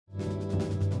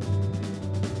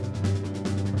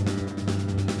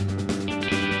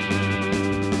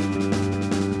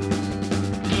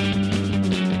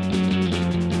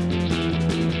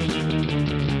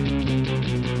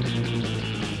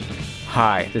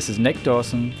Hi, this is Nick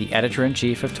Dawson, the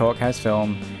editor-in-chief of Talkhouse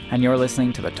Film, and you're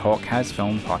listening to the Talkhouse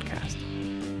Film podcast.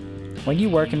 When you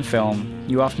work in film,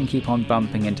 you often keep on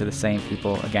bumping into the same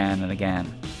people again and again.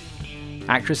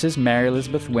 Actresses Mary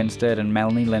Elizabeth Winstead and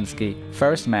Melanie Lynskey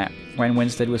first met when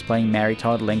Winstead was playing Mary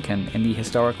Todd Lincoln in the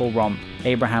historical romp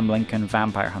Abraham Lincoln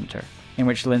Vampire Hunter, in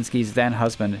which Lynskey's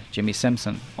then-husband, Jimmy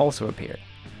Simpson, also appeared.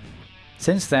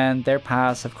 Since then, their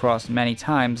paths have crossed many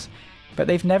times, but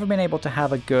they've never been able to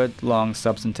have a good, long,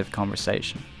 substantive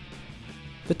conversation.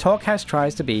 The Talkhouse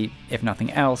tries to be, if nothing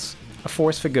else, a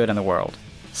force for good in the world.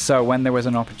 So when there was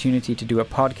an opportunity to do a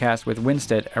podcast with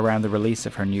Winstead around the release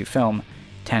of her new film,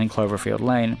 10 Cloverfield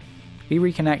Lane, we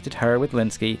reconnected her with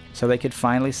Lynskey so they could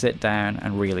finally sit down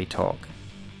and really talk.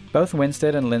 Both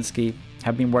Winstead and Lynskey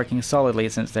have been working solidly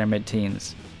since their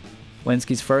mid-teens.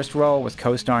 Lynskey's first role was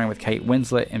co-starring with Kate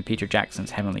Winslet in Peter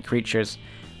Jackson's Heavenly Creatures,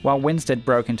 while Winstead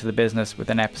broke into the business with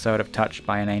an episode of Touched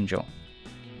by an Angel.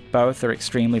 Both are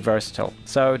extremely versatile,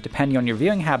 so depending on your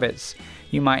viewing habits,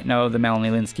 you might know the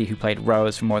Melanie Lynskey who played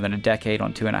Rose for more than a decade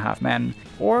on 2.5 Men,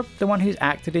 or the one who's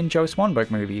acted in Joe Swanberg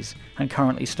movies and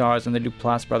currently stars in the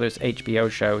Duplass Brothers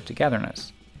HBO show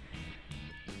Togetherness.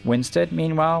 Winstead,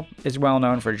 meanwhile, is well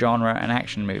known for genre and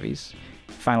action movies.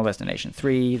 Final Destination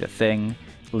 3, The Thing,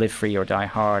 Live Free or Die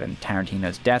Hard, and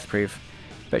Tarantino's Death Proof,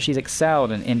 but she's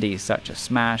excelled in indies such as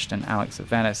Smashed and Alex of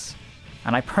Venice,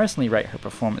 and I personally rate her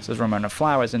performance as Ramona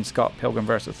Flowers in Scott Pilgrim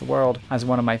vs. the World as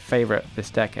one of my favourite this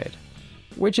decade.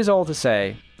 Which is all to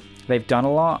say, they've done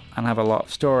a lot and have a lot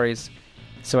of stories,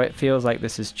 so it feels like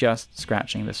this is just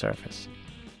scratching the surface.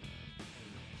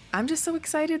 I'm just so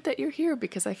excited that you're here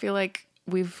because I feel like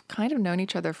we've kind of known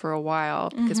each other for a while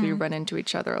because we run into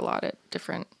each other a lot at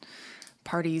different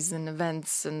parties and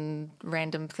events and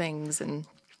random things,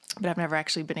 but I've never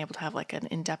actually been able to have like an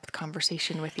in-depth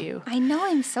conversation with you. I know.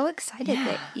 I'm so excited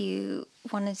that you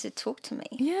wanted to talk to me.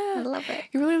 Yeah. I love it.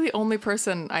 You're really the only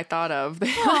person I thought of. They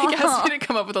asked me to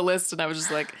come up with a list, and I was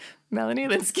just like, Melanie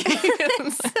Lynskey.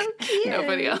 So cute.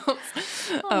 Nobody else.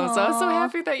 So I was so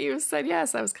happy that you said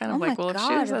yes. I was kind of like, well, if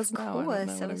she says no, I don't know what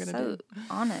I'm going to do. I was so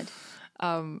honored.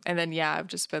 And then, yeah, I've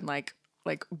just been like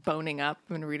boning up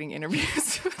and reading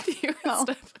interviews with you and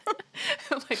stuff.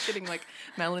 Like getting like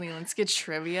Melanie Lynskey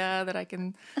trivia that I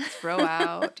can throw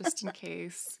out just in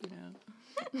case, you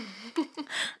know.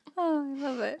 Oh, I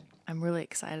love it. I'm really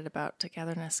excited about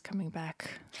Togetherness coming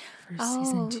back for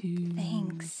season 2.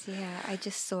 Thanks. Yeah, I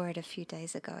just saw it a few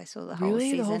days ago. I saw the whole season.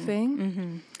 season. The whole thing?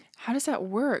 Mm-hmm. How does that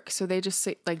work? So they just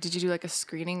say, like, did you do like a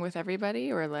screening with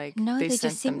everybody or like No, they sent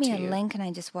just sent me a you? link and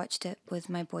I just watched it with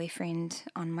my boyfriend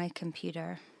on my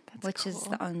computer. Which is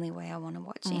the only way I want to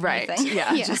watch anything. Right,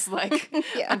 yeah. Just like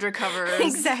undercovers.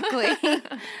 Exactly.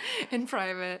 In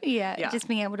private. Yeah, just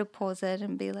being able to pause it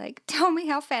and be like, tell me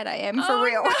how fat I am for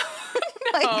real. No.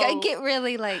 Like, I get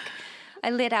really like, I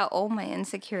let out all my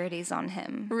insecurities on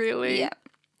him. Really? Yeah.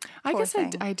 I guess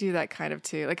I do that kind of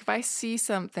too. Like if I see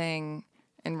something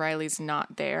and Riley's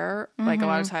not there, like a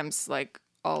lot of times like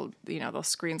they'll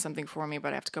screen something for me,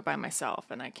 but I have to go by myself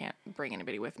and I can't bring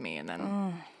anybody with me. And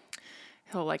then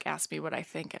he'll like ask me what I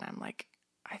think, and I'm like,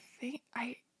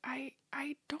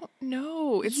 I don't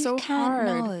know. It's so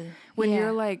hard when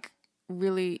you're like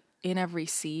really in every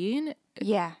scene.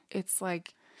 Yeah, it's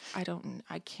like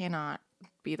I cannot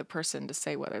be the person to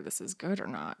say whether this is good or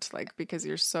not, like because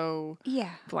you're so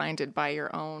blinded by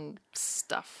your own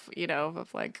stuff, you know,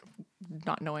 of like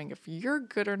not knowing if you're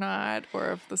good or not,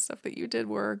 or if the stuff that you did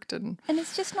worked, and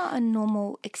it's just not a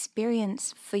normal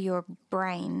experience for your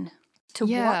brain. To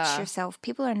watch yourself.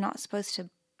 People are not supposed to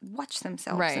watch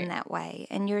themselves in that way.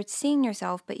 And you're seeing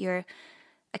yourself, but you're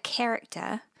a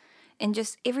character. And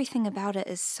just everything about it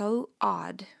is so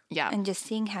odd. Yeah. And just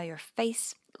seeing how your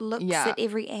face looks at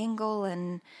every angle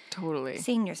and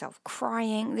seeing yourself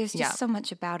crying. There's just so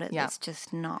much about it that's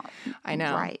just not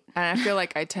right. And I feel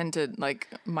like I tend to, like,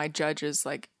 my judge is,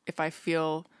 like, if I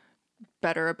feel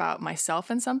better about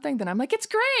myself in something, then I'm like, it's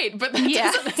great, but that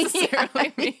doesn't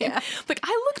necessarily mean like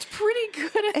I looked pretty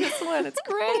good in this one. It's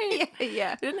great.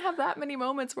 I didn't have that many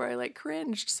moments where I like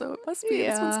cringed, so it must be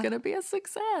this one's gonna be a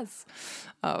success.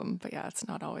 But yeah, it's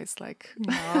not always like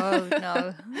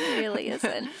no, it really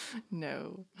isn't.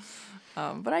 No.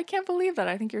 But I can't believe that.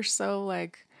 I think you're so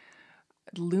like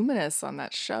luminous on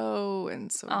that show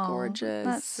and so gorgeous.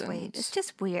 That's sweet. It's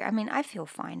just weird. I mean, I feel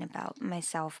fine about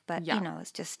myself, but you know,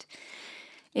 it's just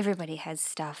everybody has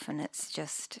stuff, and it's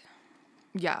just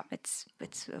it's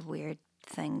a weird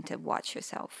thing to watch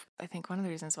yourself. I think one of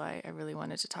the reasons why I really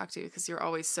wanted to talk to you because you're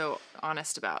always so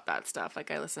honest about that stuff.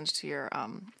 Like I listened to your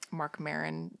Mark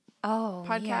Maron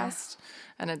podcast.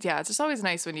 And it's just always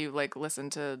nice when you like listen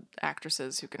to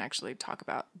actresses who can actually talk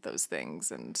about those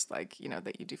things, and like, you know,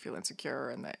 that you do feel insecure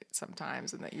and that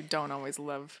sometimes, and that you don't always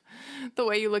love the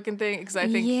way you look and things. Because I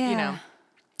think, you know,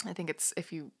 I think it's,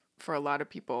 for a lot of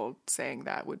people, saying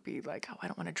that would be like, oh, I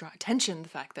don't want to draw attention to the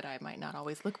fact that I might not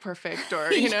always look perfect,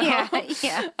 or, you know.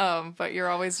 But you're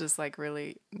always just like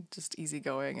really just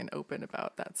easygoing and open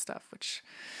about that stuff, which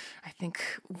I think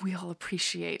we all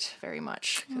appreciate very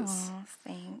much. Oh,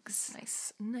 thanks.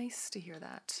 It's nice to hear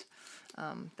that,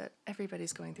 that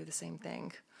everybody's going through the same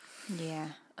thing. Yeah.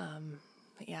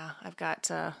 I've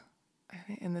got,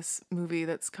 in this movie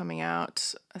that's coming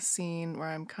out, a scene where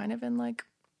I'm kind of in like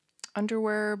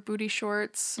underwear, booty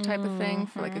shorts type of thing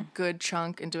for like a good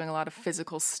chunk, and doing a lot of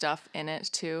physical stuff in it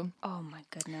too. Oh my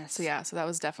goodness. So that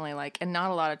was definitely like, and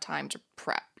not a lot of time to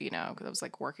prep, you know, because I was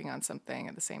like working on something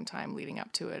at the same time leading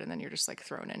up to it, and then you're just like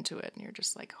thrown into it, and you're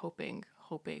just like hoping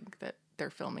that they're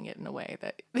filming it in a way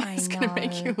that is going to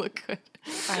make you look good.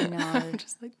 I know.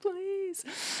 Just like, please.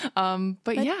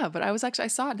 But I was actually, I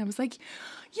saw it and I was like,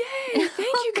 yay, thank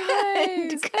you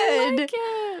guys. Good. I like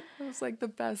it. It was like the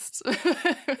best. They're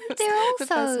also, the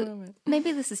best moment.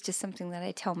 Maybe this is just something that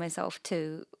I tell myself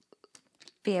to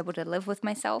be able to live with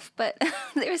myself, but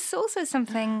there's also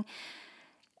something,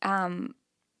 you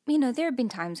know, there have been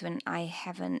times when I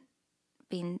haven't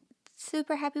been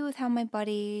super happy with how my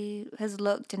body has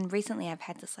looked, and recently I've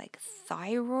had this like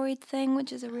thyroid thing,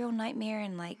 which is a real nightmare,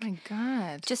 and like, oh my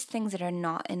God, just things that are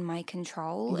not in my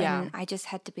control. And I just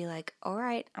had to be like, all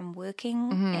right, I'm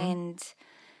working, and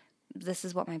this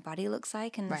is what my body looks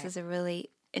like, and this is a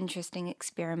really interesting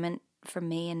experiment for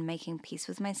me in making peace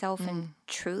with myself and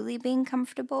truly being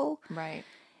comfortable. Right.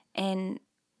 And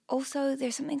also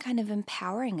there's something kind of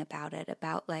empowering about it,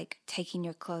 about like taking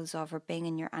your clothes off or being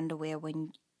in your underwear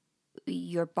when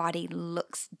your body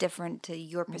looks different to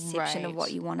your perception of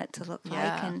what you want it to look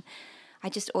like. And I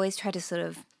just always try to sort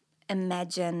of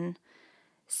imagine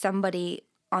somebody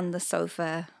on the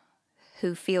sofa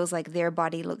who feels like their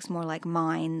body looks more like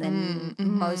mine than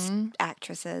most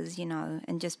actresses, you know,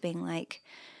 and just being like,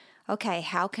 okay,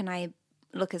 how can I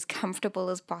look as comfortable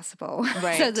as possible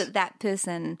so that that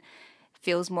person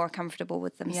feels more comfortable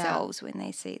with themselves when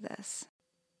they see this.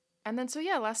 And then,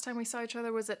 last time we saw each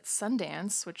other was at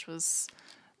Sundance, which was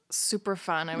super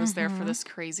fun. I was there for this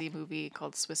crazy movie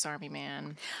called Swiss Army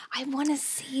Man. I want to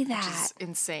see that. Which is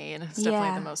insane. It's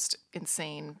definitely the most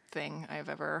insane thing I've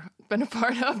ever been a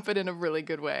part of, but in a really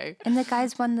good way. And the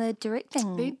guys won the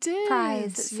directing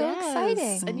prize. It's so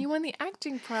exciting. And you won the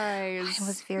acting prize. I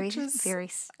was very amazing.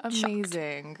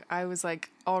 Shocked. I was like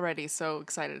already so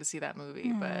excited to see that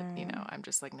movie, but you know, I'm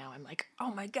just like, now I'm like,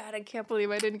 oh my God, I can't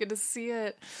believe I didn't get to see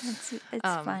it. It's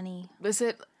funny. Was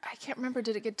it? I can't remember.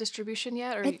 Did it get distribution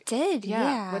yet? Or it did.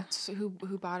 Yeah. Who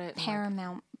bought it?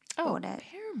 Paramount bought it.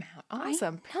 Paramount.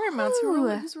 Awesome. Paramount's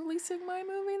who's releasing my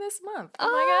movie this month. Oh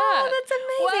my God. That's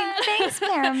amazing. Thanks,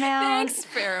 Paramount. Thanks,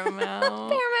 Paramount.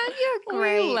 Paramount, you're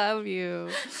great. We love you.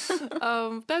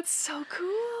 That's so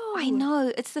cool. I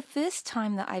know. It's the first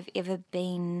time that I've ever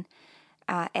been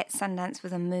at Sundance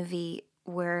with a movie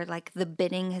where like the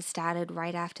bidding has started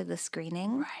right after the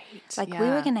screening. Right. Like we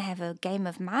were going to have a game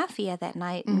of Mafia that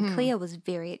night, and Clea was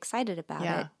very excited about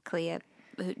it. Clea,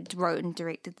 who wrote and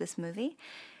directed this movie.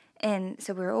 And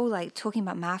so we were all like talking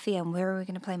about Mafia and where are we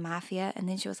going to play Mafia. And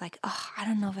then she was like, oh, I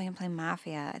don't know if I can play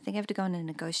Mafia. I think I have to go into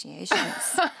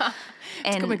negotiations.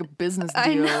 And go make a business deal.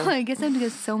 I know. I guess I have to go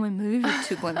sell my movie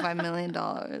for $2.5 million.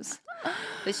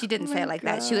 But she didn't say it like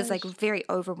that. She was like very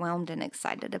overwhelmed and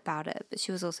excited about it. But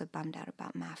she was also bummed out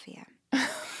about Mafia.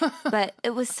 But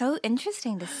it was so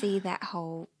interesting to see that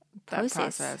whole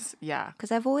process. Yeah.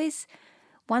 Because I've always,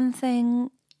 one thing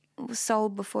was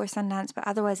sold before Sundance, but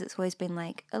otherwise it's always been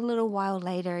like a little while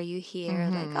later you hear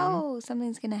like, oh,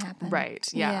 something's going to happen. Right.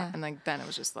 Yeah. And like then it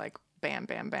was just like bam,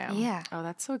 bam, bam. Yeah. Oh,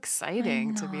 that's so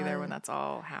exciting to be there when that's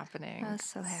all happening. I was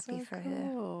so happy for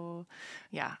her.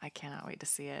 Yeah, I cannot wait to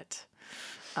see it.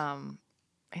 And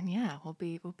yeah, we'll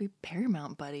be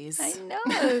Paramount buddies. I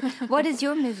know. What is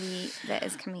your movie that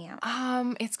is coming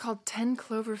out? It's called 10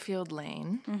 Cloverfield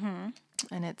Lane.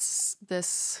 And it's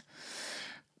this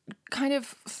kind of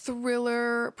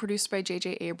thriller produced by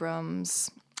J.J.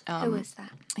 Abrams. Who is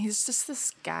that? He's just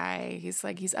this guy.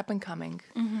 He's up and coming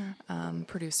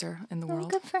producer in the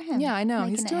world. Good for him. Yeah, I know.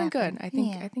 He's doing good. I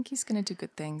think he's going to do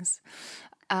good things.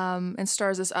 And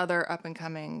stars this other up and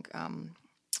coming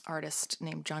artist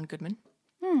named John Goodman.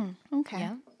 Okay.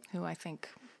 Yeah, who I think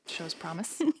shows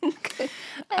promise.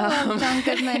 I love John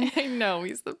Goodman. I know,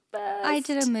 he's the best. I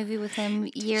did a movie with him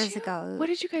years ago. What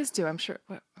did you guys do? I'm sure.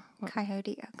 What?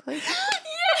 Coyote Ugly.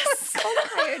 Yes!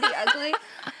 Coyote Ugly.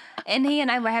 And he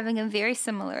and I were having a very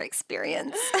similar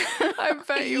experience. I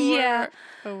bet you were.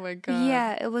 Oh my God.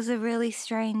 Yeah, it was a really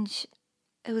strange,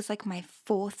 it was like my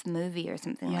 4th movie or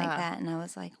something like that. And I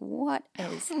was like, what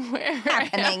is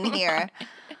happening here?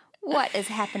 What is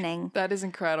happening? That is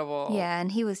incredible. Yeah,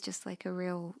 and he was just like a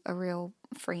real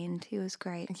friend. He was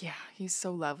great. Yeah, he's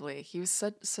so lovely. He was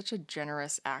such a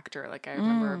generous actor. Like I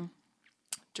remember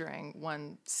during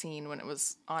one scene when it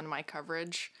was on my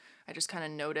coverage, I just kind of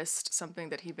noticed something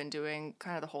that he'd been doing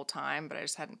kind of the whole time, but I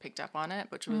just hadn't picked up on it,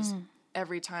 which was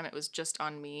every time it was just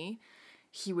on me,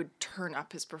 he would turn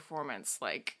up his performance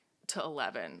like to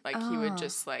 11. Like he would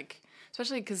just like,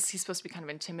 especially because he's supposed to be kind of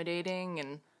intimidating,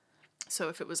 and so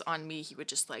if it was on me, he would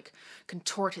just like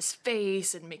contort his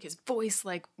face and make his voice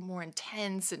like more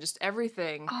intense and just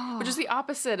everything, which is the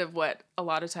opposite of what a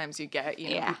lot of times you get,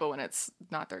 you know, people when it's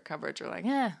not their coverage are like,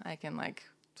 I can like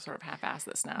sort of half-ass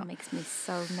this now. It makes me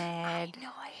so mad. I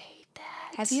know, I hate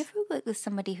that. Have you ever worked with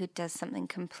somebody who does something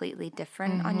completely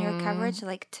different on your coverage,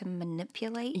 like to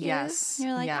manipulate you? Yes.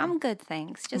 You're like, I'm good,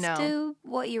 thanks. Just do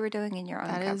what you were doing in your own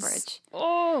coverage.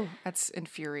 That's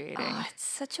infuriating. Oh, it's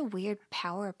such a weird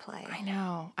power play. I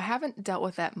know. I haven't dealt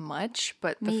with that much,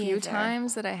 but the few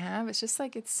times that I have, it's just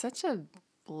like, it's such a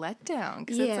letdown.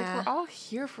 Because it's like, we're all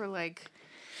here for like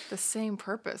the same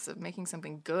purpose of making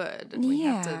something good, and we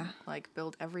have to like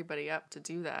build everybody up to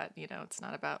do that. You know, it's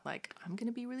not about like, I'm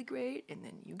gonna be really great and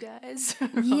then you guys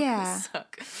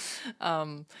suck.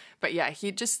 But yeah,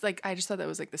 he just like, I just thought that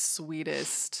was like the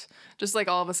sweetest. Just like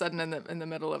all of a sudden in the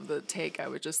middle of the take, I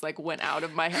would just like went out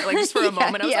of my head, like just for a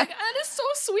moment. I was like, that is so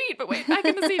sweet. But wait, back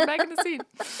in the scene.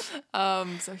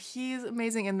 So he's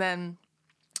amazing. And then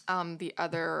the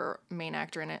other main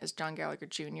actor in it is John Gallagher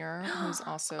Jr., who's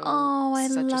also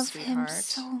such a sweetheart. Him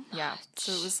so much. Yeah,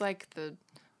 so it was like the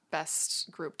best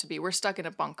group to be. We're stuck in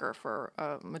a bunker for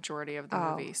a majority of the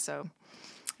movie, so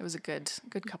it was a good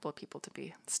couple of people to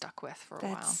be stuck with for a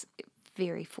while. That's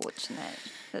very fortunate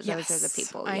that those are the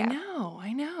people. I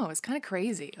know. It's kind of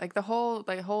crazy. Like the whole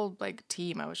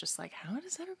team, I was just like, how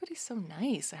is everybody so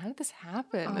nice? How did this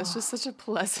happen? It's just such a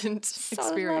pleasant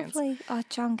experience. Lovely. Oh,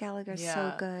 John Gallagher's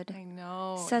so good. I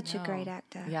know. Such a great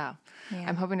actor. Yeah.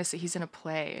 I'm hoping to see, he's in a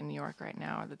play in New York right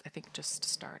now that I think just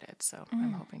started. So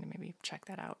I'm hoping to maybe check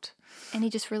that out. And he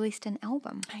just released an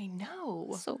album. I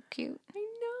know. So cute. I know.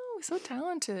 So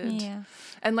talented. Yeah.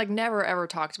 And like never ever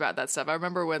talked about that stuff. I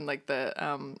remember when like the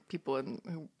people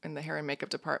in the hair and makeup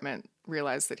department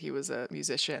realized that he was a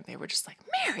musician. They were just like,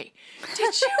 Mary,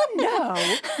 did you know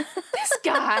this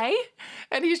guy?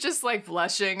 And he's just like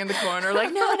blushing in the corner,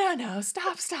 like, no,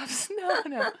 stop,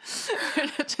 no.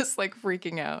 Just like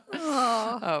freaking out.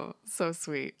 Oh, so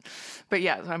sweet. But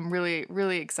yeah, I'm really,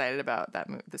 really excited about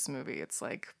this movie. It's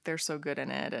like they're so good in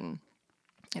it, and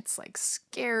it's like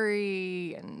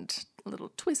scary and a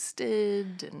little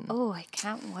twisted, and I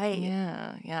can't wait.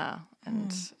 Yeah,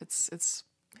 and it's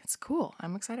cool.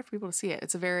 I'm excited for people to see it.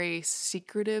 It's a very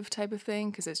secretive type of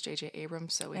thing because it's J.J.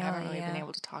 Abrams, so we haven't really been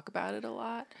able to talk about it a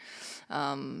lot.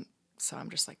 So I'm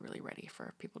just like really ready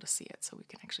for people to see it, so we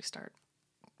can actually start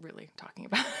really talking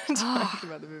about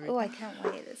the movie. Oh, I can't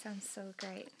wait. It sounds so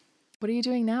great. What are you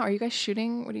doing now? Are you guys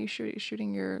shooting? What are you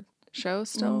shooting your show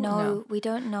still? No, we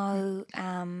don't know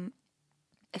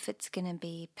if it's going to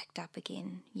be picked up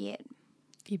again yet.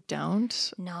 You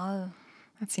don't? No.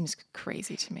 That seems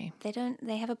crazy to me.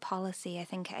 They have a policy, I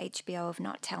think, at HBO of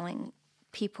not telling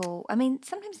people. I mean,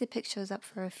 sometimes they pick shows up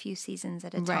for a few seasons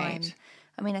at a time.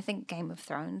 I mean, I think Game of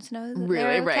Thrones knows that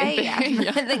they're okay. Yeah.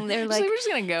 I think they're like, so we're just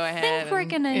going to go ahead. I think we're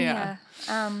going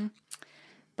to,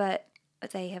 but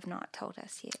they have not told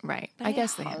us yet. Right. I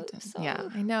guess they have to. So. Yeah,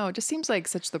 I know. It just seems like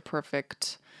such the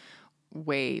perfect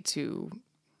way to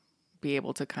be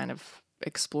able to kind of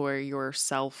explore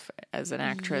yourself as an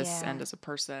actress and as a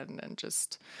person, and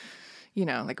just, you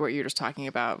know, like what you're just talking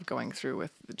about, going through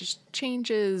with just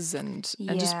changes and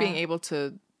just being able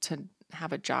to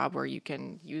have a job where you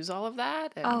can use all of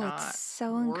that and not it's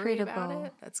so worry incredible about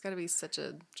it. That's got to be such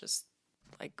a just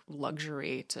like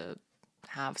luxury to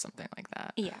have something like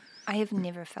that. Yeah. I have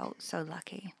never felt so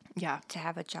lucky. Yeah. To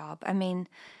have a job. I mean,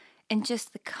 and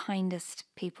just the kindest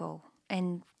people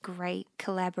and great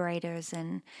collaborators,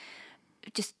 and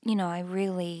just, you know, I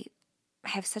really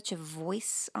have such a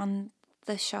voice on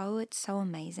the show. It's so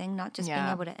amazing, not just being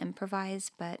able to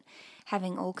improvise, but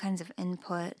having all kinds of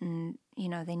input, and, you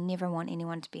know, they never want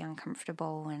anyone to be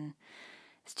uncomfortable, and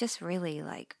it's just really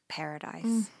like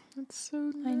paradise. That's so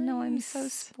nice. I know, I'm so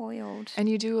spoiled. And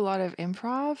you do a lot of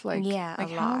improv? Like,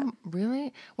 a lot.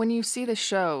 Really? When you see the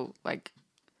show, like,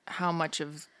 how much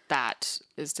of that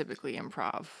is typically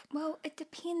improv? Well, it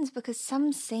depends, because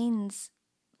some scenes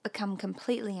become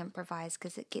completely improvised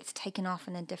because it gets taken off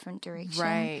in a different direction.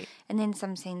 Right. And then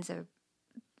some scenes are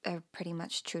pretty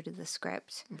much true to the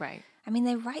script. Right. I mean,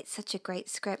 they write such a great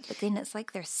script, but then it's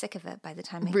like they're sick of it by the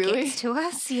time it Really? gets to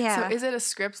us. Yeah. So is it a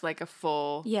script, like a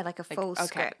full... Yeah, like a full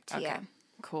script. Okay. Yeah.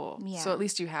 Cool. Yeah. So at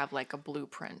least you have like a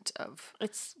blueprint of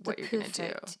It's what you're going to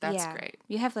do. That's great.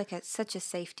 You have like such a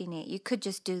safety net. You could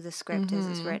just do the script as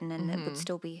it's written and it would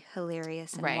still be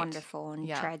hilarious and wonderful and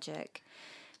tragic.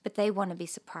 But they want to be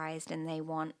surprised and they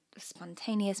want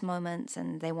spontaneous moments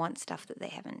and they want stuff that they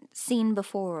haven't seen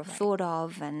before or thought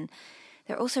of. And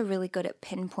they're also really good at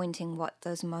pinpointing what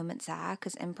those moments are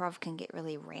because improv can get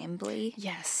really rambly.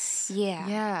 Yes. Yeah.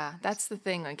 Yeah. That's the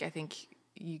thing. Like, I think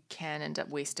you can end up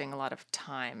wasting a lot of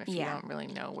time if you don't really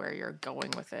know where you're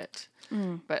going with it.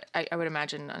 But I would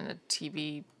imagine on a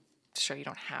TV show you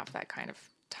don't have that kind of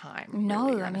time. No,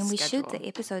 really. I mean, we shoot the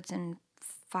episodes in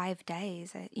 5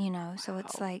 days, so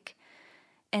it's like,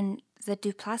 and the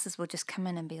Duplass's will just come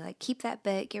in and be like, keep that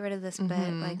bit, get rid of this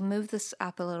bit, like move this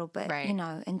up a little bit,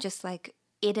 and just like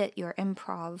edit your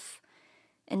improv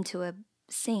into a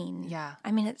scene. Yeah.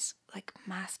 I mean, it's like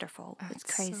masterful. It's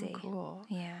crazy. So cool.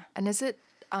 Yeah. And is it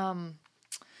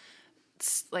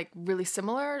it's like really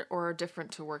similar or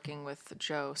different to working with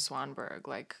Joe Swanberg?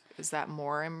 Like, is that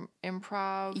more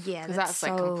improv? Yeah, because that's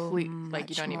like so complete. Like,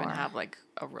 you don't even more. have like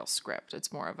a real script.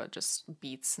 It's more of a just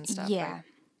beats and stuff. Yeah. Right?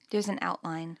 There's an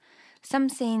outline. Some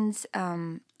scenes,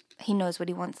 he knows what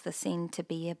he wants the scene to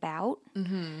be about.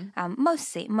 Most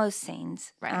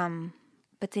scenes. Right.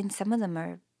 But then some of them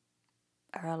are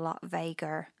a lot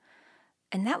vaguer.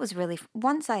 And that was really,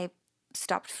 once I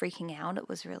stopped freaking out, it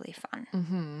was really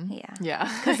fun. Yeah.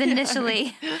 Yeah. Because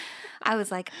initially I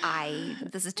was like,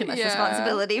 this is too much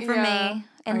responsibility for me.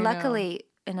 And luckily,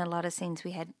 in a lot of scenes,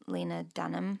 we had Lena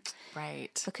Dunham.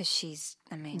 Right. Because she's,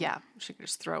 yeah, she could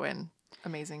just throw in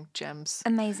amazing gems.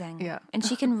 Amazing. Yeah. And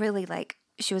she can really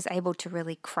she was able to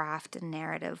really craft a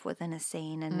narrative within a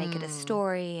scene and make it a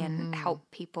story and help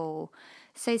people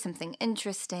say something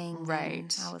interesting. Right.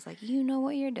 And I was like, you know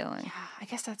what you're doing. Yeah, I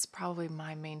guess that's probably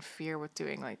my main fear with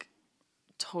doing like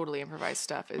totally improvised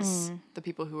stuff is the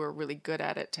people who are really good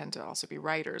at it tend to also be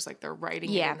writers. Like they're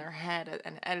writing it in their head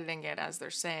and editing it as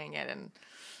they're saying it. And,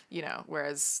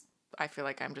 whereas I feel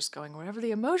like I'm just going wherever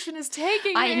the emotion is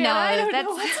taking me. I know. I don't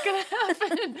know what's going to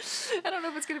happen. I don't know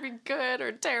if it's going to be good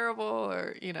or terrible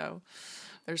or,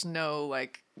 there's no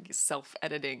like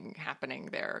self-editing happening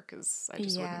there because I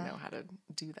just wouldn't know how to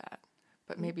do that.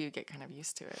 But maybe you get kind of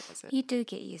used to it. You do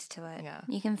get used to it. Yeah.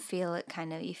 You can feel it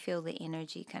you feel the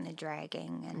energy kind of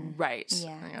dragging. And right.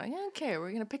 Yeah. And you're like, okay, we're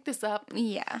going to pick this up.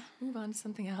 Yeah. Move on to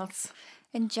something else.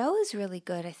 And Joe is really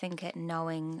good, I think, at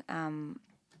knowing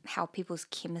how people's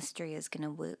chemistry is going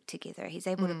to work together. He's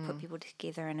able to put people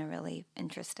together in a really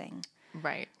interesting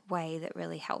way that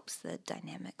really helps the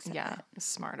dynamics of it. He's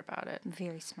smart about it.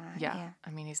 Very smart. Yeah. I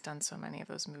mean, he's done so many of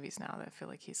those movies now that I feel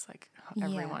like he's like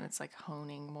everyone. It's like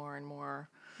honing more and more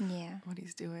what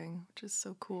he's doing, which is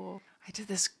so cool. I did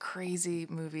this crazy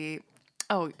movie.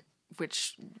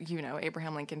 Which,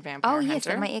 Abraham Lincoln Vampire Hunter. Yes,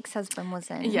 that my ex-husband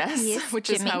was in. Yes, which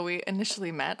Jimmy. is how we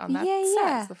initially met on that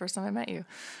set. It's the first time I met you.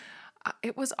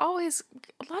 It was always,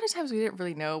 a lot of times we didn't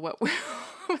really know what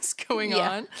was going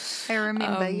on. I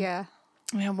remember,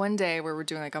 We had one day where we're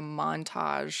doing like a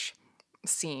montage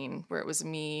scene where it was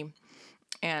me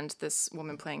and this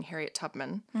woman playing Harriet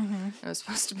Tubman. And it was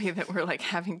supposed to be that we're like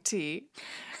having tea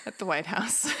at the White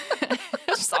House.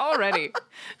 It's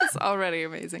already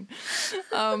amazing.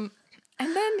 And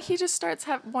then he just starts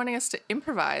wanting us to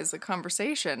improvise a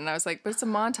conversation. And I was like, but it's a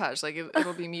montage. Like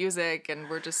it'll be music and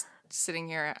we're just sitting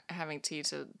here having tea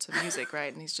to music,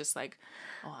 right? And he's just like,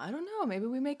 oh, I don't know. Maybe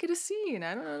we make it a scene.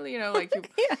 I don't know.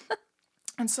 Like you.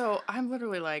 And so I'm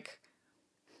literally like,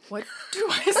 what do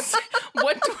I say?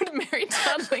 What would Mary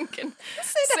Todd Lincoln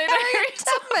say to Harriet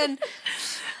Tubman? And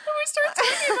we start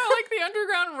talking about like the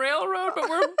Underground Railroad, but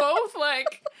we're both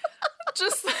like,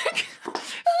 just like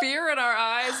fear in our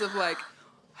eyes of like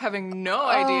having no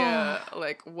idea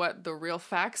like what the real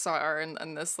facts are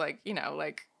and this like,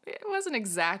 like it wasn't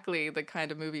exactly the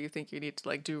kind of movie you think you need to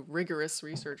like do rigorous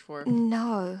research for.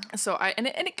 No. So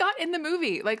it got in the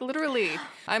movie, like literally.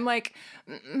 I'm like,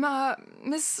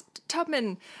 Miss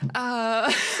Tubman,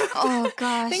 oh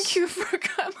gosh. thank you for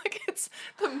I'm like, it's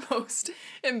the most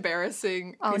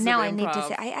embarrassing piece now of I need to improv.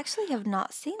 say I actually have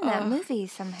not seen that movie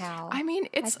somehow. I mean,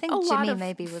 it's I think a Jimmy lot of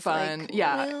maybe was fun. like,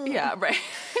 Yeah, right.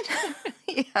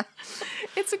 yeah.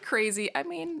 It's a crazy, I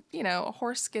mean, a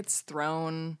horse gets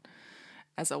thrown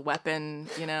as a weapon,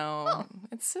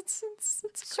 it's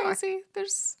crazy.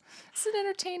 It's an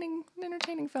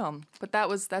entertaining film. But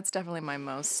that's definitely my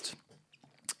most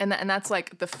And that's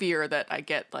like the fear that I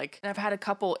get. Like, and I've had a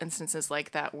couple instances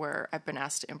like that where I've been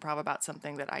asked to improv about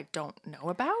something that I don't know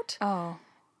about. Oh.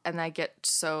 And I get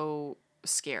so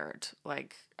scared.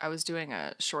 Like, I was doing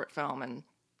a short film and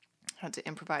had to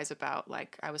improvise about,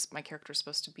 like, my character was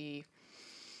supposed to be,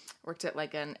 worked at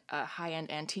like a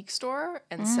high-end antique store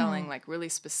and selling like really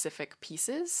specific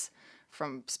pieces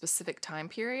from specific time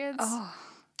periods. Oh.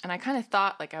 And I kind of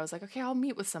thought, like, I was like, okay, I'll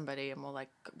meet with somebody and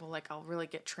I'll really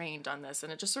get trained on this.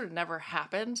 And it just sort of never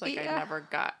happened. Like, I never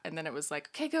got, and then it was like,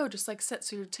 okay, go, just like sit.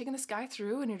 So you're taking this guy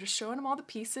through and you're just showing him all the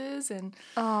pieces and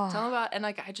tell him about, and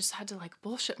like, I just had to like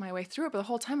bullshit my way through it. But the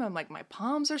whole time I'm like, my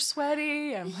palms are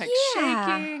sweaty. I'm like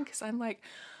shaking because I'm like,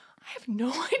 I have no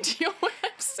idea what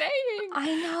I'm saying.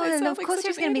 I know. And of course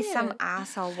there's going to be some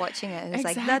asshole watching it who's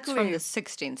like, that's from the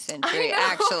 16th century,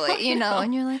 actually. You know,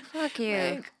 and you're like, fuck you.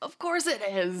 Like, of course it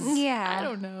is. Yeah. I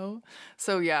don't know.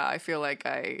 So yeah, I feel like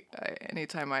I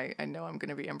anytime I know I'm going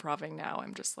to be improving now,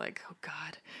 I'm just like, oh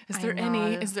God, is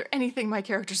there anything my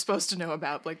character's supposed to know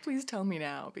about? Like, please tell me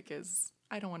now because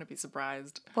I don't want to be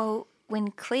surprised. Well, when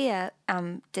Claire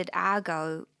did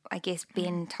Argo, I guess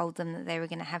Ben told them that they were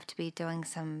going to have to be doing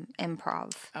some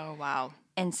improv. Oh, wow.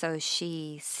 And so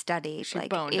she studied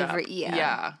like every year.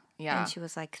 Yeah, yeah. And she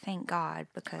was like, thank God,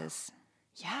 because...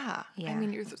 Yeah. I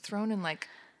mean, you're thrown in like,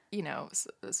 you know,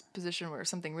 this position where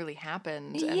something really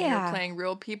happened and Yeah. you're playing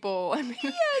real people. I mean,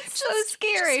 Yeah, it's so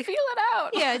scary. Just feel it out.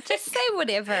 Yeah, just say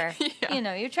whatever. Yeah. You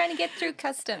know, you're trying to get through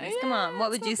customs. Come on, what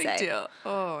would you say? Deal.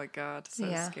 Oh my God, so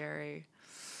Yeah. scary.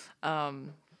 But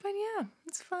yeah,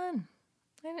 it's fun.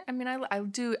 I mean, I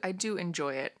do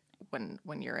enjoy it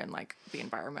when you're in like the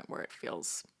environment where it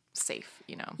feels safe,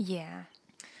 you know. Yeah.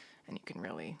 And you can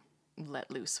really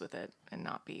let loose with it and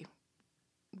not be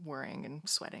worrying and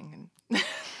sweating and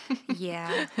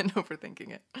Yeah. and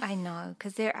overthinking it. I know,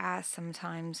 because there are some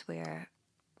times where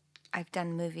I've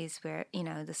done movies where, you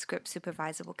know, the script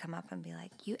supervisor will come up and be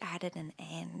like, you added an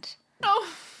and.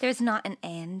 Oh, There's not an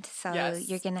and, so Yes.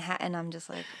 you're going to have, and I'm just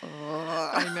like,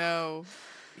 oh. I know.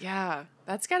 Yeah,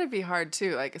 that's got to be hard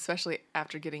too. Like, especially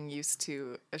after getting used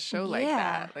to a show like Yeah.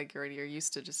 that. Like, you're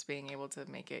used to just being able to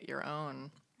make it your own.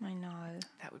 I know.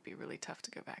 That would be really tough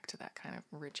to go back to that kind of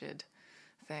rigid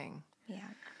thing. Yeah.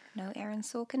 No Aaron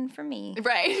Sorkin for me.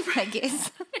 Right. I guess.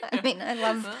 I mean, I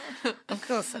love, of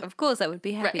course I would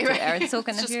be happy Right. to Aaron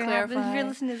Sorkin Just if you're clarify.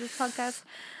 listening to this podcast.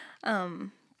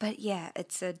 But yeah,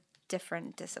 it's a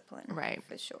different discipline. Right.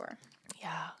 For sure.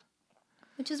 Yeah.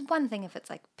 Which is one thing if it's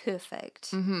like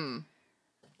perfect. Mm-hmm.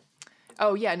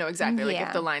 Oh, yeah, no, exactly. Like, Yeah.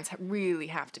 if the lines really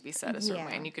have to be said a certain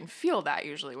way. Yeah. And you can feel that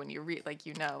usually when you read, like,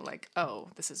 you know, like, oh,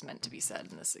 this is meant to be said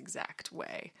in this exact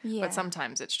way. Yeah. But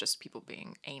sometimes it's just people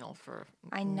being anal for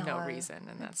I no know. reason.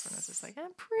 And that's when it's just like,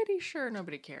 I'm pretty sure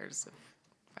nobody cares if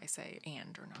I say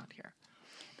and or not here.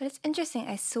 But it's interesting.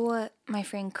 I saw my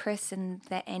friend Chris in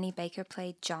that Annie Baker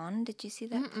play John. Did you see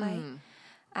that play?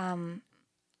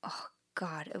 Oh,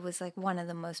 God. It was like one of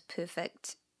the most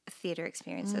perfect theater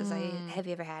experiences I have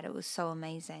ever had. It was so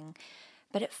amazing.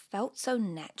 But it felt so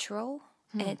natural.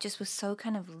 And it just was so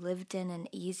kind of lived in and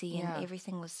easy. And Yeah.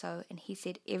 everything was so... And he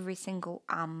said every single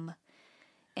and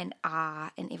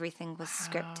and everything was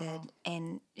scripted.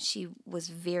 And she was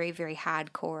very, very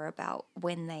hardcore about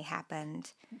when they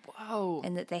happened. Whoa.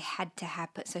 And that they had to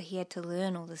happen. So he had to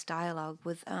learn all this dialogue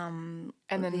with And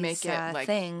then make it like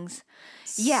things.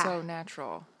 so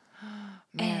natural.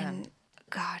 Man. And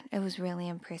God, it was really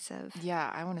impressive.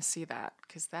 Yeah, I want to see that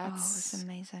because Oh, it was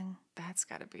amazing. that's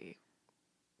got to be.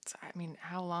 I mean,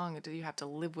 how long do you have to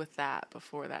live with that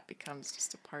before that becomes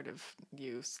just a part of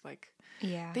use? Like,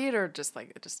 Yeah. theater, just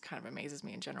like it just kind of amazes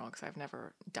me in general because I've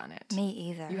never done it. Me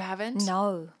either. You haven't?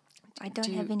 No. I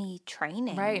don't have any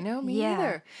training. Right? No, me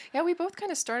either. Yeah, we both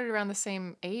kind of started around the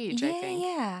same age. I think.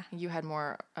 Yeah. You had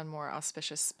a more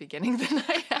auspicious beginning than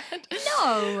I had.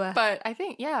 No. But I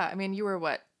think, yeah. I mean, you were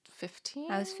what,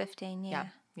 15? I was 15. Yeah.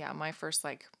 Yeah. My first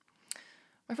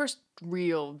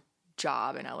real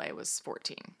job in LA was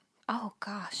 14. Oh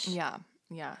gosh. Yeah.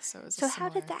 Yeah. So it was So how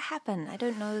did that happen? I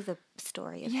don't know the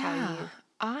story of how you.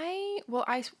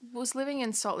 I was living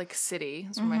in Salt Lake City.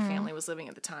 That's where my family was living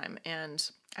at the time. And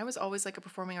I was always like a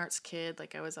performing arts kid.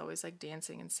 Like I was always like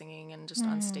dancing and singing and just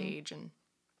on stage. And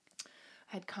I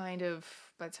had kind of,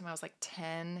 by the time I was like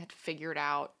 10, had figured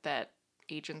out that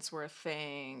agents were a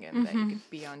thing and that you could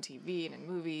be on TV and in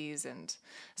movies. And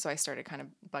so I started kind of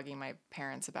bugging my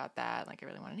parents about that. Like I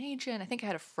really want an agent. I think I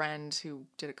had a friend who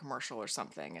did a commercial or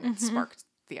something and it sparked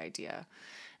the idea.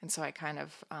 And so I kind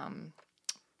of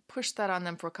pushed that on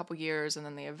them for a couple years. And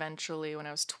then they eventually, when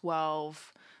I was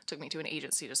 12, took me to an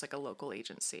agency, just like a local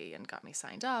agency, and got me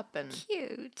signed up. And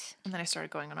cute. And then I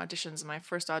started going on auditions. And my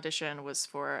first audition was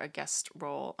for a guest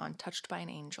role on Touched by an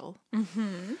Angel.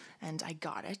 And I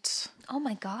got it. Oh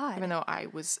my God. Even though I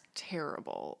was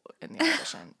terrible in the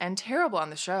audition and terrible on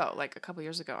the show. Like a couple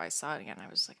years ago, I saw it again. I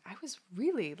was like, I was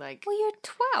really like... Well, you're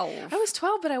 12. I was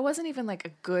 12, but I wasn't even like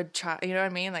a good child. You know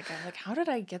what I mean? Like, I'm like, how did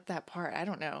I get that part? I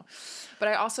don't know. But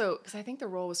I also, because I think the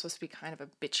role was supposed to be kind of a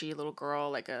bitchy little girl,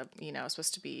 like a, you know,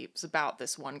 supposed to be, it was about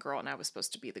this one girl, and I was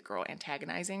supposed to be the girl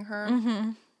antagonizing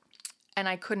her. And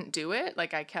I couldn't do it.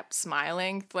 Like, I kept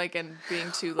smiling, like, and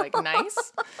being too, like,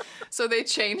 nice. So they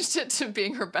changed it to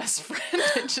being her best friend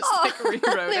and just, like, rewrote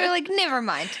it. They were like, never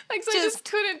mind. Like, so I just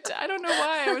couldn't, I don't know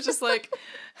why. I was just like,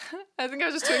 I think I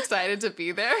was just too excited to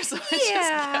be there. So I just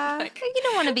kept, like... You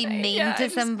don't want to be mean to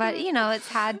somebody. You know, it's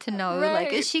hard to know. Right.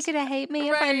 Like, is she going to hate me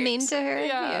if I'm mean to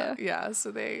her? Yeah.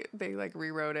 So they, like,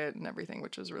 rewrote it and everything,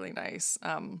 which was really nice.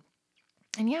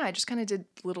 And yeah, I just kind of did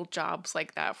little jobs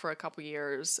like that for a couple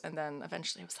years. And then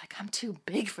eventually I was like, I'm too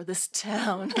big for this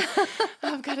town.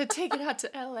 I've got to take it out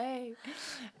to LA.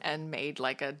 And made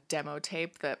like a demo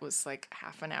tape that was like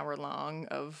half an hour long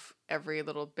of every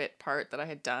little bit part that I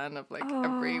had done of like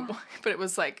but it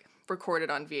was like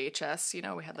recorded on VHS. You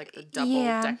know, we had like the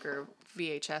double-decker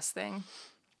VHS thing.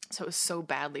 So it was so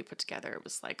badly put together. It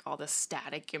was like all the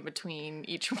static in between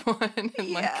each one, and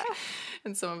like,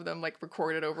 and some of them like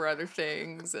recorded over other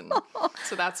things, and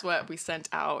so that's what we sent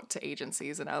out to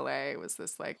agencies in LA. Was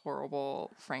this like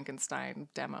horrible Frankenstein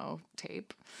demo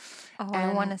tape? Oh,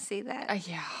 I want to see that.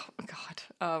 Yeah, oh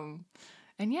God.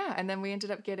 And then we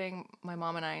ended up getting, my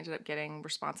mom and I ended up getting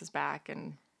responses back,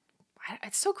 and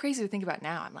it's so crazy to think about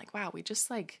now. I'm like, wow, we just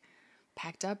like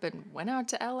packed up and went out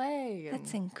to LA. And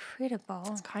that's incredible.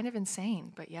 It's kind of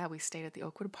insane. But yeah, we stayed at the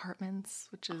Oakwood Apartments,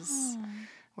 which is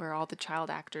where all the child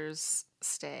actors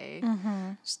stay.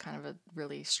 It's kind of a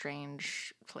really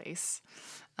strange place.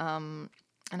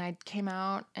 And I came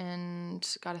out and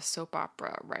got a soap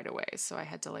opera right away. So I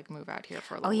had to like move out here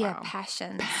for a little while.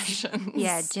 Passions. Passions.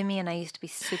 Yeah, Jimmy and I used to be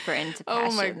super into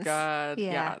Passions. Oh my God.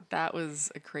 Yeah, that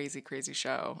was a crazy, crazy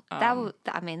show.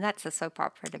 That's a soap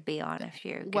opera to be on if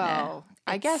you're gonna... Well,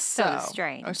 I guess so.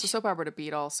 Strange. It's a soap opera to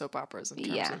beat all soap operas in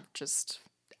terms of just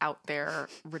out there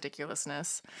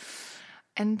ridiculousness.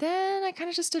 And then I kind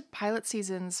of just did pilot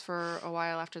seasons for a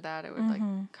while after that. It would like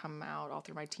come out all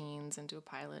through my teens and do a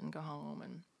pilot and go home,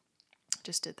 and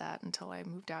just did that until I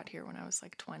moved out here when I was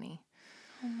like 20.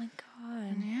 Oh my God.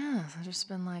 And yeah, I've just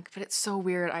been like, but it's so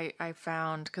weird. I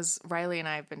found, because Riley and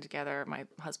I have been together, my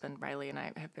husband Riley and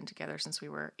I have been together since we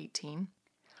were 18.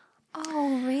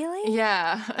 Oh, really?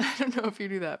 Yeah. I don't know if you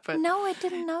knew that, but... No, I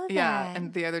didn't know that. Yeah,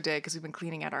 and the other day, because we've been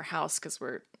cleaning out our house, because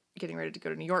we're getting ready to go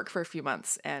to New York for a few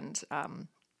months, and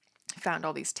found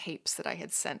all these tapes that I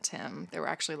had sent him. They were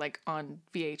actually like on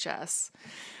VHS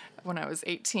when I was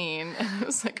 18, and it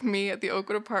was like me at the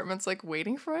Oakwood Apartments, like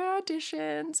waiting for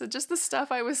auditions, and just the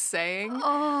stuff I was saying.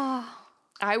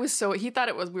 I was so, he thought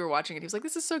it was, we were watching it. He was like,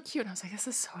 this is so cute. And I was like, this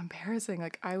is so embarrassing.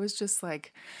 Like, I was just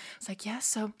like, it's like, yeah,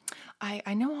 so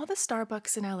I know all the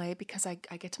Starbucks in LA because I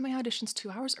get to my auditions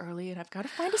 2 hours early and I've got to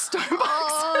find a Starbucks.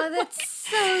 Oh, that's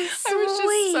so sweet. I was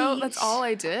just so, that's all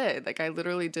I did. Like, I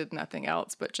literally did nothing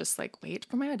else but just like wait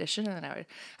for my audition, and then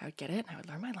I would get it, and I would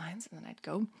learn my lines, and then I'd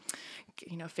go,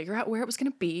 you know, figure out where it was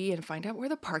going to be and find out where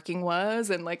the parking was,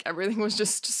 and like everything was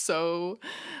just so,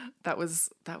 that was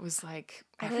like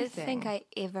everything. I don't think I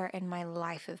ever in my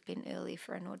life have been early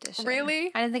for an audition.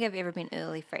 Really? I don't think I've ever been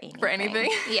early for anything. For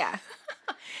anything? Yeah.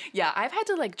 Yeah, I've had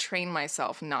to like train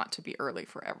myself not to be early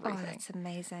for everything. Oh, that's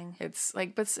amazing. It's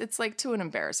like, but it's like to an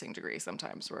embarrassing degree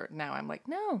sometimes, where now I'm like,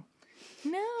 no,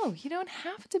 you don't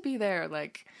have to be there.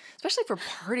 Like, especially for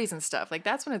parties and stuff. Like,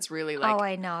 that's when it's really like, oh,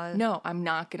 I know. No, I'm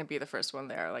not going to be the first one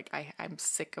there. Like, I'm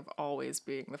sick of always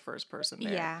being the first person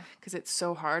there. Yeah. Because it's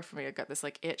so hard for me. I've got this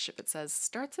like itch. If it says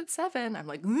starts at 7, I'm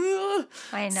like, ugh,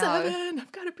 I know. 7.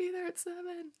 I've got to be there at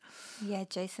 7. Yeah,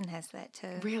 Jason has that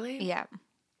too. Really? Yeah.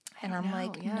 And I'm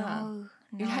like, no.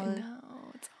 Yeah, no,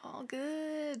 it's all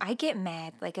good. I get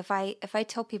mad. Like if I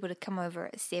tell people to come over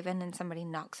at 7 and somebody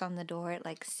knocks on the door at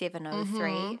like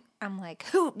 7:03, I'm like,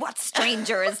 what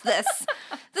stranger is this?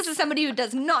 This is somebody who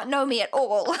does not know me at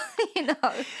all. You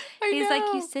know. He's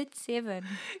like, you said 7.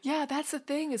 Yeah, that's the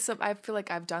thing. I feel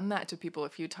like I've done that to people a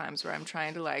few times where I'm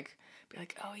trying to like be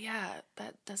like, oh yeah,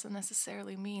 that doesn't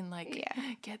necessarily mean like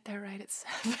get there right at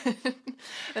 7.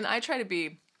 And I try to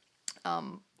be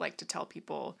like to tell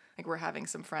people, like, we're having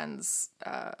some friends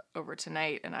over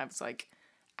tonight, and I was like,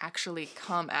 actually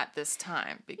come at this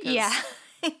time, because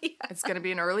it's going to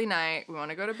be an early night. We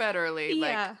want to go to bed early.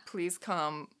 Like, please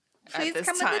come Please at this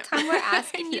come time. at the time we're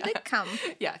asking you to come.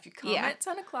 Yeah, if you come at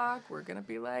 10 o'clock, we're going to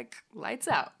be like, lights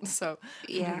out. So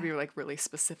you need to be like really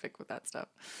specific with that stuff.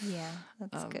 Yeah,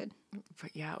 that's good.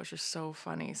 But yeah, it was just so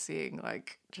funny seeing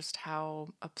like just how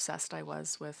obsessed I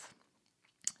was with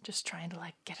just trying to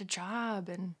like get a job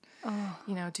and,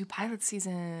 you know, do pilot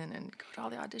season and go to all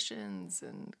the auditions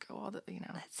and go all the, you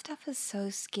know. That stuff is so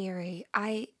scary.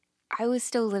 I was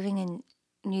still living in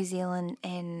New Zealand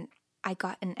and I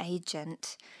got an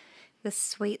agent, this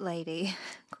sweet lady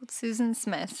called Susan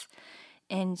Smith,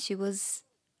 and she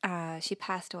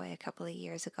passed away a couple of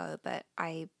years ago, but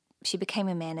she became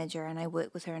a manager and I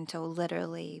worked with her until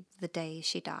literally the day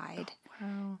she died. Oh,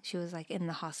 wow. She was like in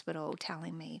the hospital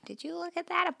telling me, "Did you look at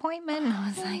that appointment?" And I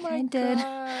was like, "I did."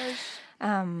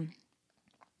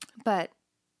 But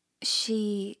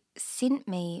she sent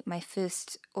me my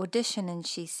first audition and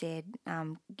she said,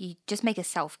 you just make a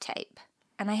self-tape.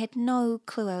 And I had no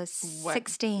clue. I was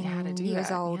 16 years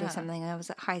old or something. I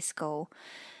was at high school.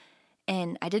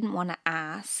 And I didn't want to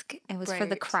ask. It was for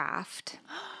The Craft,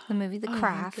 the movie The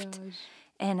Craft.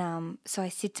 And so I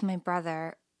said to my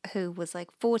brother, who was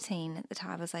like 14 at the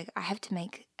time, I was like, I have to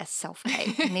make a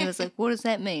self-tape. And he was like, what does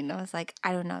that mean? I was like,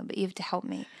 I don't know, but you have to help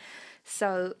me.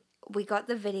 So we got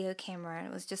the video camera and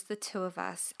it was just the two of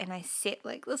us. And I set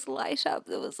like this light up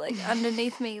that was like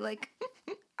underneath me. Like,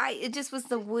 it just was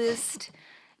the worst.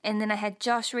 And then I had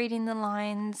Josh reading the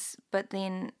lines, but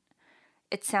then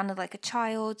it sounded like a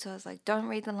child, so I was like, don't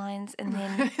read the lines. And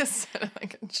then,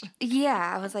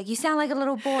 I was like, you sound like a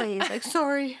little boy. He's like,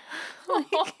 sorry. Like,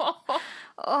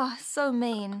 so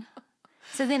mean.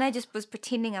 So then I just was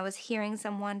pretending I was hearing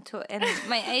someone talk, and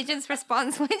my agent's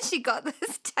response when she got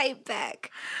this tape back,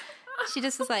 she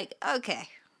just was like, okay,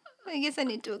 I guess I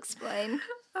need to explain.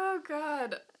 Oh,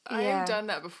 God. I have done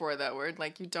that before, though, where,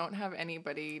 like, you don't have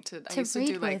anybody to I used to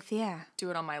do, like, do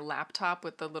it on my laptop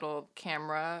with the little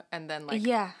camera and then, like,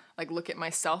 look at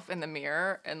myself in the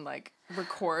mirror and, like,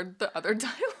 record the other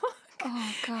dialogue.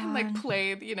 Oh, God. And, like,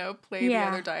 play the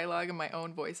other dialogue in my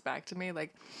own voice back to me.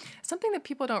 Like, something that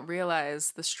people don't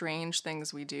realize, the strange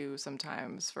things we do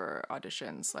sometimes for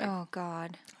auditions. Like, oh,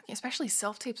 God. Especially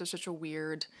self-tapes are such a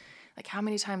weird, like, how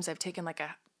many times I've taken, like,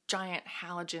 a giant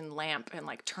halogen lamp and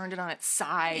like turned it on its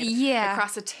side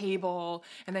across a table,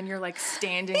 and then you're like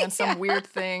standing on some weird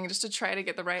thing just to try to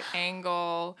get the right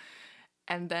angle,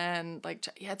 and then like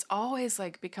it's always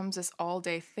like becomes this all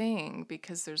day thing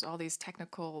because there's all these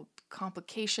technical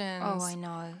complications. Oh, I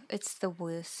know, it's the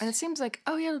worst. And it seems like,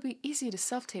 oh yeah, it'll be easy to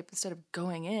self-tape instead of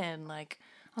going in, like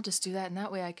I'll just do that and that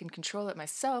way I can control it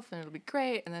myself and it'll be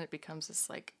great, and then it becomes this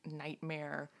like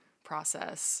nightmare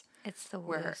process. It's the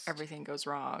worst. Where everything goes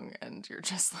wrong and you're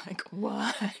just like,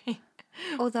 why?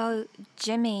 Although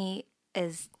Jimmy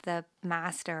is the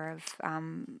master of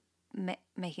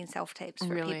making self-tapes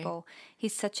for people.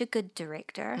 He's such a good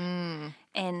director.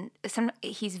 And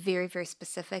he's very, very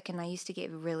specific. And I used to get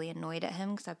really annoyed at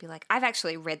him because I'd be like, I've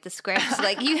actually read the scripts.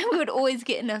 Like, you would always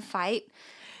get in a fight.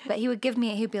 But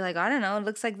he'd be like, I don't know, it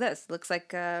looks like this. Looks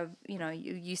like,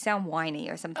 you sound whiny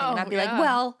or something. And I'd be like,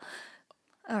 well...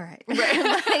 all right.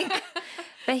 Like,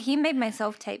 but he made my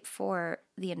self-tape for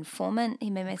The Informant. He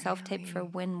made my self-tape for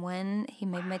Win-Win. He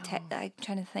made my I'm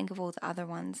trying to think of all the other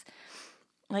ones.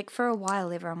 Like, for a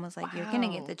while, everyone was like, you're going to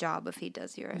get the job if he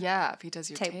does your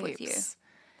tape tapes with you.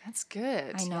 That's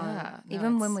good. I know. Yeah. No,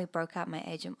 even when we broke up, my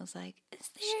agent was like, is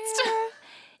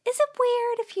it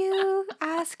weird if you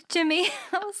ask Jimmy?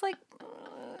 I was like,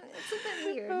 it's a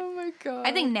bit weird. Oh, my God.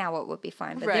 I think now it would be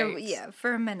fine. But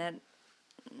for a minute...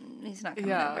 he's not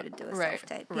coming over to do a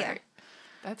self-tape. Right. Yeah.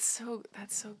 That's so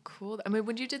cool. I mean,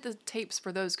 when you did the tapes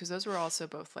for those, because those were also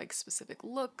both like specific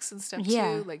looks and stuff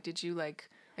too. Like, did you like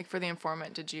for The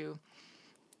Informant, did you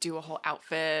do a whole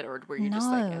outfit, or were you just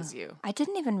like as you? I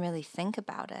didn't even really think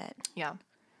about it. Yeah.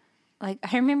 Like,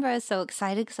 I remember I was so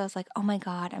excited because I was like, oh my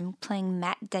God, I'm playing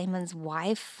Matt Damon's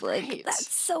wife. Like,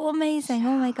 that's so amazing.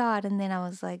 Oh my God. And then I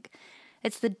was like,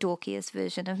 it's the dorkiest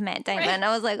version of Matt Damon. Right. I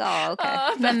was like, oh,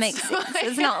 okay. That makes sense.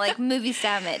 It's not like movie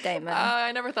star Matt Damon.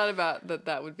 I never thought about that.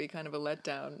 That would be kind of a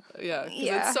letdown. Yeah.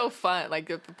 It's so fun. Like,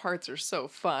 the parts are so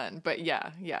fun. But yeah.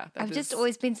 I've just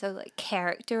always been so, like,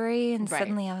 character-y. And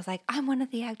suddenly I was like, I'm one of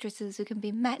the actresses who can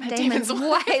be Matt Damon's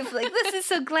wife. Like, this is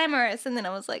so glamorous. And then I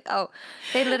was like, oh,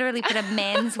 they literally put a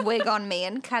man's wig on me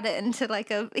and cut it into, like,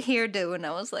 a hairdo. And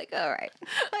I was like, all right.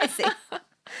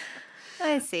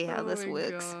 I see how this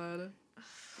works. God.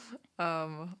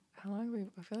 How long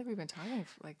I feel like we've been talking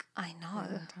for like I know. a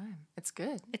long time. It's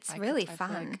good. It's really fun.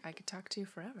 I feel like I could talk to you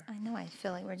forever. I know. I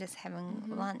feel like we're just having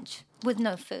lunch with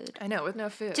no food. I know, with no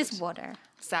food. Just water.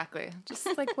 Exactly.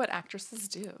 Just like what actresses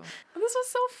do. This was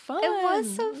so fun. It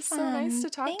was so fun. So nice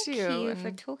to talk to you. Thank you for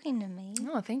talking to me.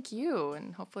 No, thank you.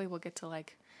 And hopefully we'll get to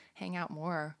like hang out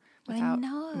more without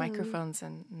microphones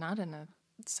and not in a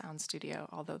sound studio,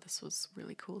 although this was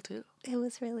really cool too. It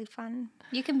was really fun.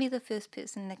 You can be the first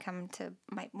person to come to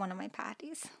one of my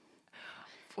parties.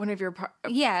 One of your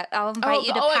yeah, I'll invite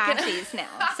you to parties now,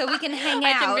 so we can hang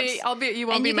out. You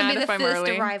won't be mad if I'm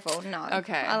early. And you can be the first arrival. No,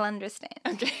 okay, I'll understand.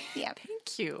 Okay, yeah,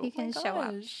 thank you. You can show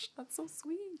up. That's so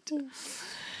sweet.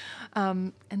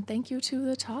 And thank you to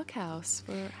the Talk House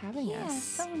for having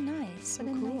us. Yeah, so nice. So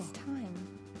what a cool. nice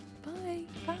time. Bye.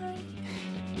 Bye.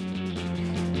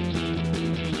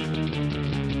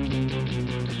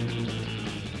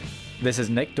 This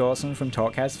is Nick Dawson from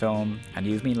Talkhouse Film, and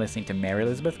you've been listening to Mary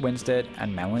Elizabeth Winstead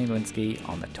and Melanie Lynskey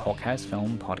on the Talkhouse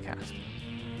Film podcast.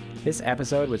 This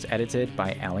episode was edited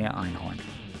by Elia Einhorn.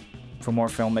 For more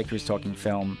filmmakers talking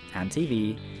film and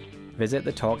TV, visit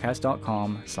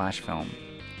thetalkhouse.com/film.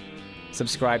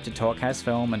 Subscribe to Talkhouse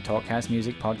Film and Talkhouse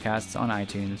Music podcasts on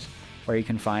iTunes, where you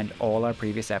can find all our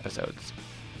previous episodes.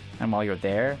 And while you're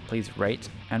there, please rate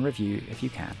and review if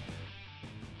you can.